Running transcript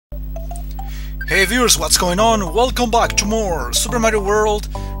Hey viewers, what's going on? Welcome back to more Super Mario World.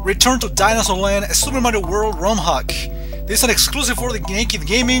 Return to Dinosaur Land, a Super Mario World ROM hack. This is an exclusive for the Naked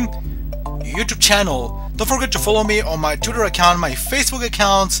Gaming YouTube channel. Don't forget to follow me on my Twitter account, my Facebook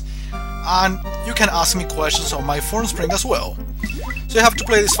account, and you can ask me questions on my forum spring as well. So you have to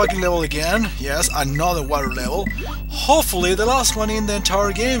play this fucking level again. Yes, another water level. Hopefully the last one in the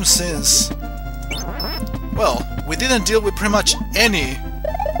entire game since... well, we didn't deal with pretty much any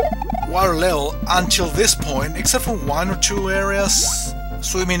water level until this point, except for one or two areas,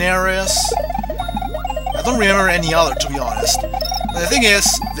 swimming areas. I don't remember any other, to be honest. But the thing is,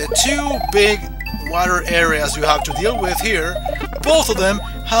 the two big water areas you have to deal with here, both of them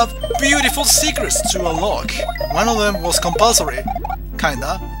have beautiful secrets to unlock. One of them was compulsory,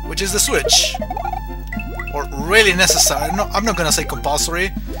 kinda, which is the switch. Or really necessary. No, I'm not gonna say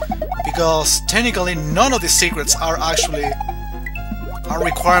compulsory, because technically none of the secrets are actually a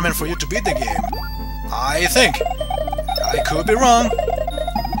requirement for you to beat the game. I think. I could be wrong,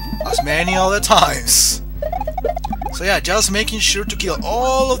 as many other times. So yeah, just making sure to kill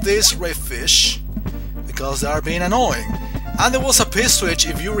all of these red fish, because they are being annoying. And there was a P-switch,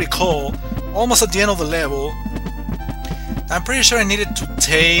 if you recall, almost at the end of the level. I'm pretty sure I needed to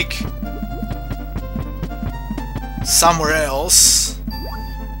take somewhere else.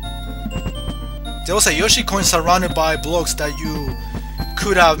 There was a Yoshi coin surrounded by blocks that you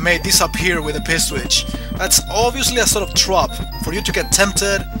could have made disappear with a P-switch. That's obviously a sort of trap for you to get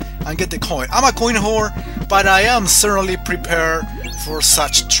tempted and get the coin. I'm a coin whore, but I am certainly prepared for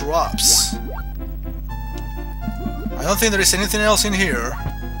such traps. I don't think there is anything else in here.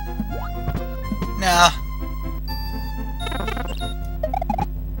 Nah.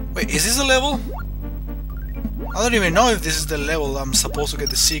 Wait, is this the level? I don't even know if this is the level I'm supposed to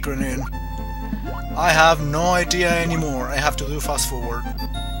get the secret in. I have no idea anymore. I have to do fast forward.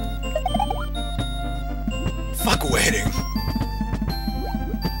 Fuck waiting.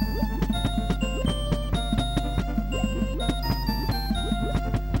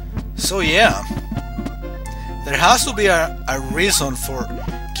 So yeah, there has to be a reason for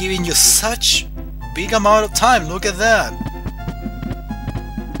giving you such big amount of time. Look at that.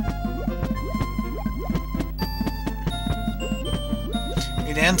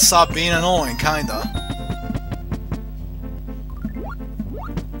 It ends up being annoying, kinda.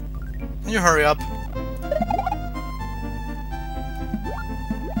 Can you hurry up?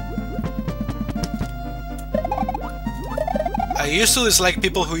 I used to dislike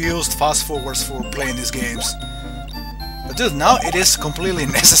people who used fast forwards for playing these games. But dude, now it is completely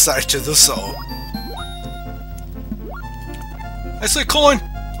necessary to do so. I say coin!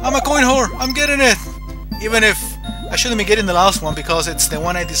 I'm a coin whore! I'm getting it! Even if I shouldn't be getting the last one because it's the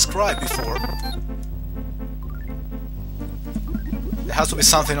one I described before. There has to be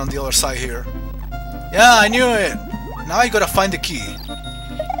something on the other side here. Yeah, I knew it! Now I gotta find the key.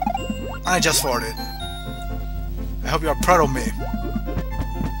 I just farted. I hope you are proud of me.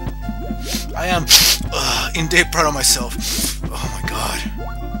 I am indeed proud of myself. Oh my god.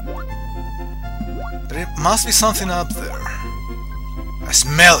 But it must be something up there. I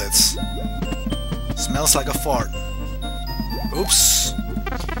smell it. Smells like a fart. Oops.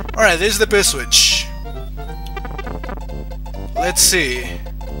 Alright, this is the P-switch. Let's see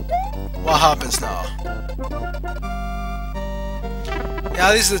what happens now.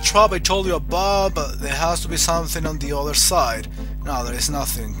 Yeah, this is the trap I told you about, but there has to be something on the other side. No, there is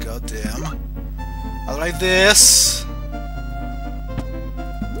nothing, goddamn. I like this.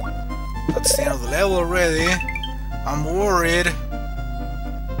 That's the end of the level already. I'm worried.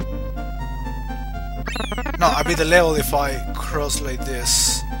 No, I beat the level if I cross like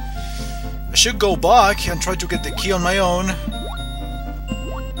this. I should go back and try to get the key on my own.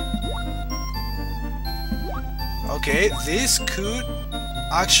 Okay, this could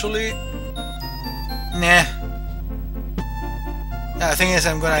actually... nah. Yeah, the thing is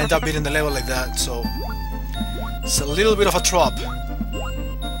I'm gonna end up beating the level like that, so... it's a little bit of a trap.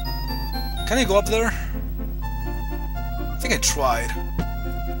 Can I go up there? I think I tried.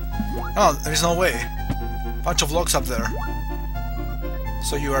 No, there is no way. Bunch of locks up there.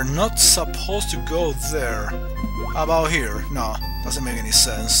 So you are not supposed to go there. How about here? No, doesn't make any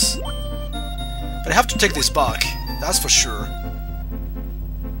sense. But I have to take this back, that's for sure.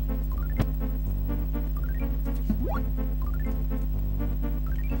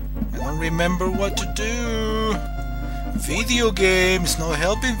 I don't remember what to do. Video games, no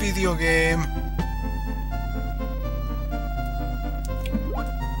helping video game.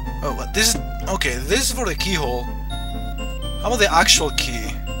 Oh, but this is... okay, this is for the keyhole. How about the actual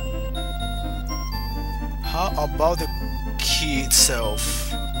key? How about the key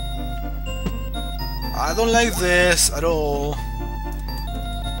itself? I don't like this at all.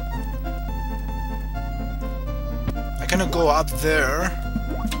 I cannot go up there.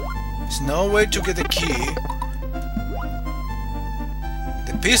 There's no way to get the key.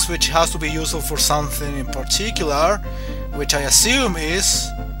 The P-switch has to be useful for something in particular, which I assume is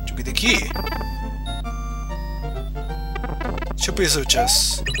to get the key. 2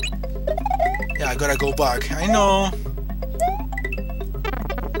 P-switches. Yeah, I gotta go back. I know.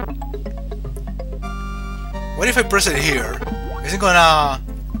 What if I press it here? Is it gonna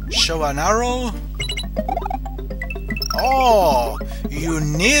show an arrow? Oh! You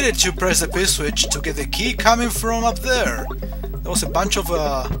needed to press the P-switch to get the key coming from up there. There was a bunch of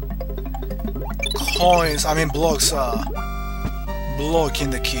blocks blocking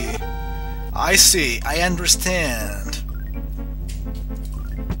the key. I see, I understand.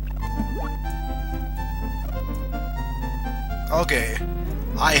 Okay,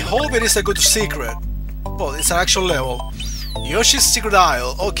 I hope it is a good secret. Well, it's an actual level. Yoshi's Secret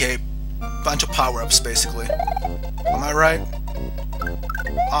Isle. Okay, bunch of power-ups basically. Am I right?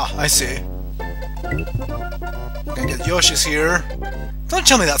 Ah, I see. You can get Yoshi's here. Don't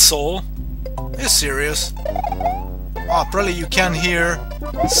tell me that's Soul. Are you serious? Ah, probably you can here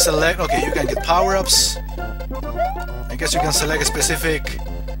select. Okay, you can get power-ups. I guess you can select a specific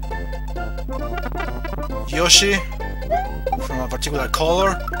Yoshi from a particular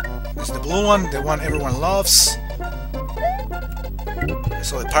color. This is the blue one, the one everyone loves.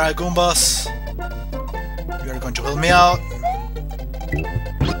 So the Paragoombas. You are going to help me out.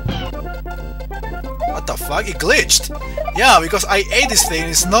 What the fuck? It glitched! Yeah, because I ate this thing,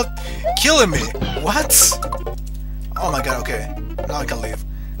 it's not killing me. What? Oh my god, okay. Now I can leave.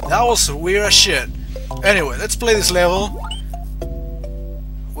 That was weird as shit. Anyway, let's play this level.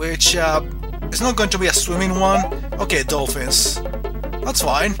 Which, it's not going to be a swimming one. Okay, dolphins. That's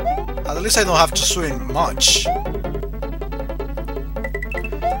fine. At least I don't have to swim much.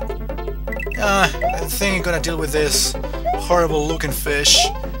 I think I'm gonna deal with this horrible looking fish.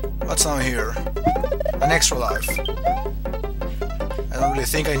 What's down here? An extra life. I don't really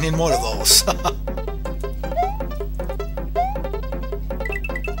think I need more of those.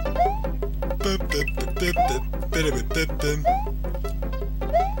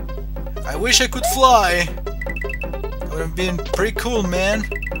 I wish I could fly. That would have been pretty cool, man.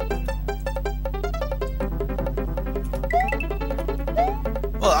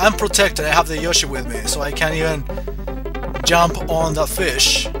 Well, I'm protected. I have the Yoshi with me, so I can't even jump on that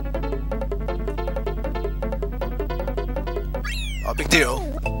fish. Oh, big deal.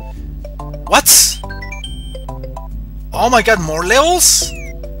 What? Oh my god, more levels?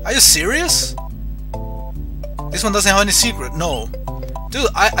 Are you serious? This one doesn't have any secret, no. Dude,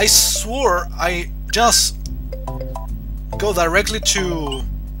 I swore I just go directly to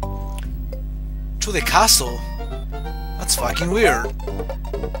the castle. That's fucking weird.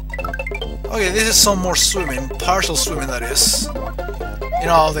 Okay, this is some more swimming, partial swimming that is. You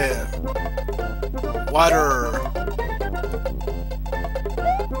know, the water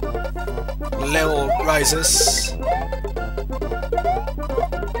level rises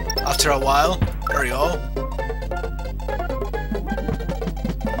after a while. There you go.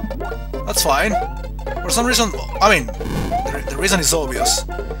 That's fine. For some reason, I mean, the reason is obvious,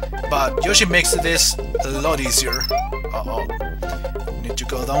 but Yoshi makes this a lot easier. Uh-oh. Need to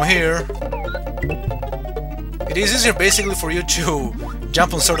go down here. It is easier basically for you to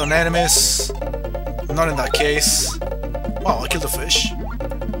jump on certain enemies. Not in that case. Wow, I killed the fish.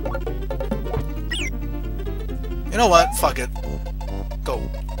 You know what? Fuck it. Go.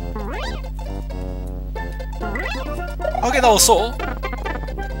 Okay, that was all.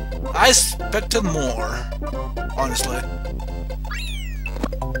 I expected more, honestly.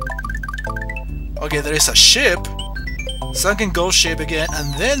 Okay, there is a ship. Sunken ghost ship again,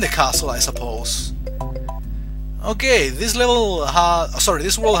 and then the castle, I suppose. Okay, this world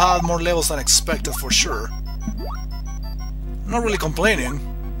had more levels than expected for sure. Not really complaining.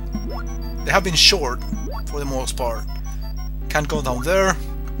 They have been short for the most part. Can't go down there.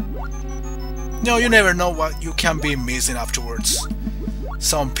 No, you never know what you can be missing afterwards.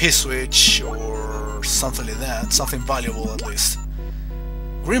 Some P-switch or something like that. Something valuable at least.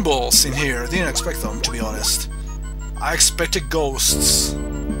 Green balls in here. Didn't expect them, to be honest. I expected ghosts.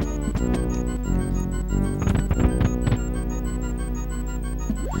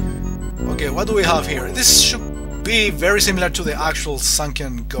 Okay, what do we have here? This should be very similar to the actual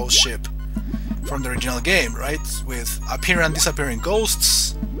sunken ghost ship from the original game, right? With appearing and disappearing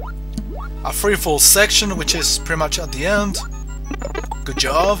ghosts. A free-fall section, which is pretty much at the end. Good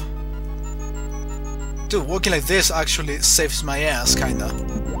job. Dude, walking like this actually saves my ass, kinda.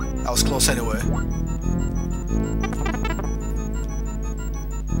 That was close anyway.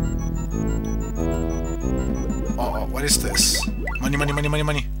 Oh, what is this? Money, money, money, money,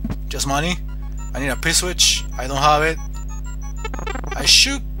 money. Just money? I need a P-switch. I don't have it. I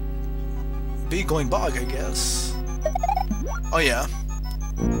should be going back, I guess. Oh yeah.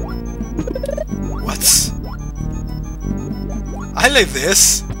 What? I like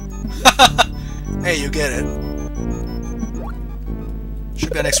this. Hey, you get it.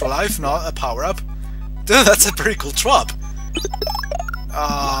 Should be an extra life, not a power-up. Dude, that's a pretty cool trap.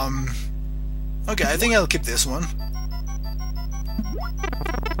 Okay, I think I'll keep this one.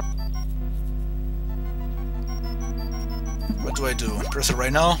 What do I do? Press it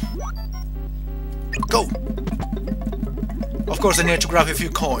right now? Go! Of course I need to grab a few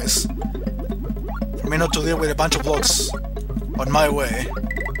coins. For me not to deal with a bunch of blocks on my way.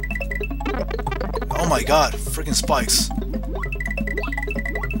 Oh my god, freaking spikes.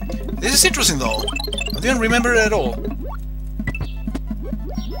 This is interesting though. I didn't remember it at all.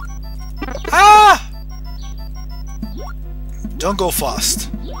 Ah! Don't go fast.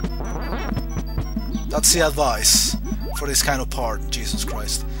 That's the advice for this kind of part. Jesus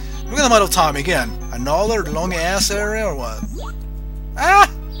Christ. Look at the amount of time again. Another long ass area or what? Ah!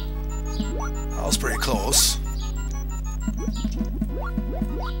 That was pretty close.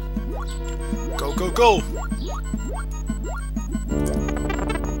 Go, go, go!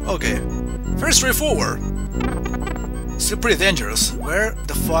 Okay. Very straightforward. Still pretty dangerous. Where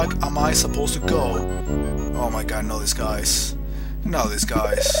the fuck am I supposed to go? Oh my god, no these guys. No these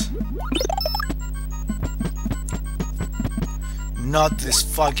guys. Not these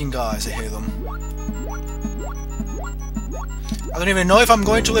fucking guys, I hate them. I don't even know if I'm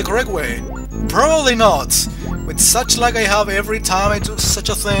going to the correct way. Probably not. With such luck I have every time I do such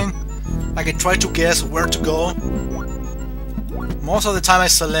a thing, I can try to guess where to go. Most of the time I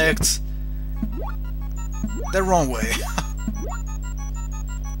select the wrong way.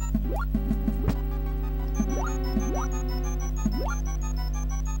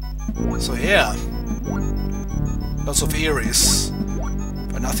 So yeah, lots of Eries,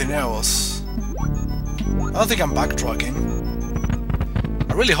 but nothing else. I don't think I'm backtracking.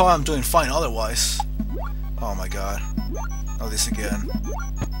 I really hope I'm doing fine otherwise. Oh my god, not this again.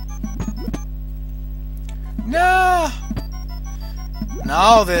 No!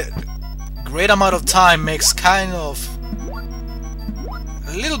 Now the great amount of time makes kind of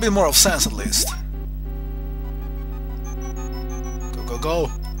a little bit more of sense at least. Go, go,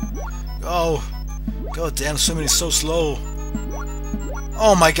 go! Go! God damn, swimming is so slow.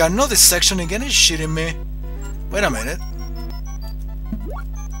 Oh my god, not this section again, is shitting me. Wait a minute.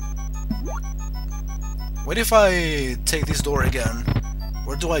 What if I take this door again?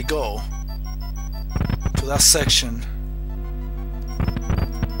 Where do I go? To that section.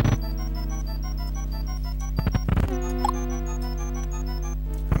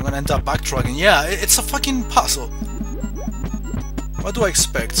 I'm gonna end up backtracking. Yeah, it's a fucking puzzle. What do I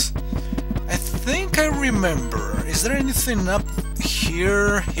expect? I think I remember. Is there anything up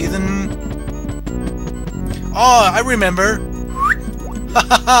here hidden? Oh, I remember.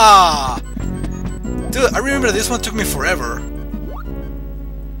 Hahaha! Dude, I remember this one took me forever.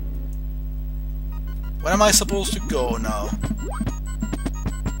 Where am I supposed to go now?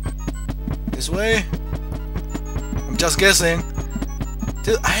 This way? I'm just guessing.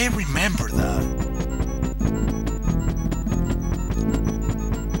 Dude, I remember that.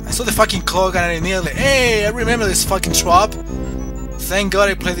 I saw the fucking clock and I immediately, hey, I remember this fucking trap. Thank God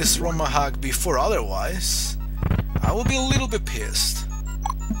I played this ROM hack before, otherwise I would be a little bit pissed.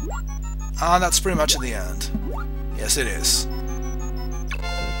 And that's pretty much the end. Yes, it is.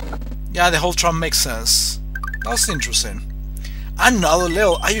 Yeah, the whole trap makes sense. That's interesting. Another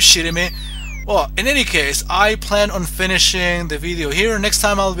level, are you shitting me? Well, in any case, I plan on finishing the video here. Next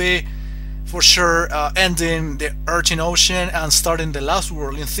time I'll be, for sure, ending the Earth in Ocean and starting the last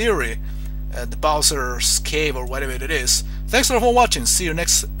world in theory. The Bowser's Cave or whatever it is. Thanks for watching, see you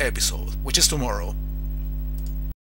next episode, which is tomorrow.